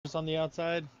on the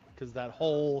outside, because that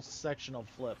whole section will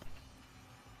flip.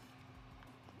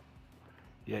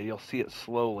 Yeah, you'll see it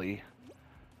slowly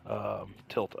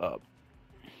tilt up.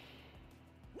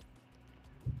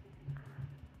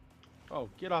 Oh,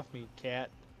 get off me, cat.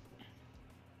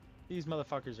 These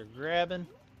motherfuckers are grabbing.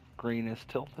 Green is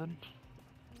tilted.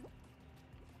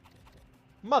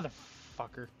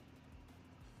 Motherfucker.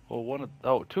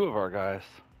 Well, two of our guys.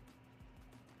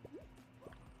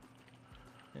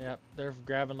 Yep, they're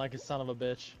grabbing like a son of a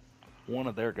bitch. One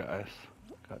of their guys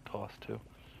got tossed too.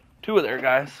 Two of their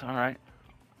guys, alright.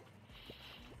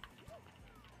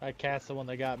 That cat's the one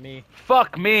that got me.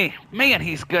 Fuck me! Man,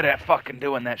 he's good at fucking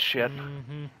doing that shit.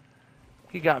 Mm-hmm.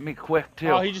 He got me quick too.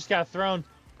 Oh, he just got thrown.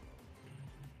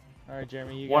 Alright,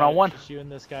 Jeremy, you got One-on-one. Just you and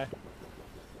this guy.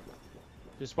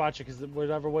 Just watch it, because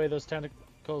whatever way those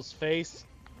tentacles face,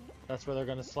 that's where they're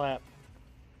going to slap.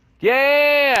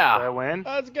 Yeah! Did I win?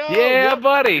 Let's go! Yeah, Yep.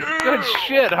 buddy! Good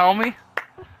shit, homie!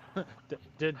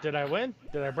 Did I win?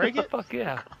 Did I break it? Fuck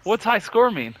yeah. What's high score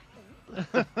mean?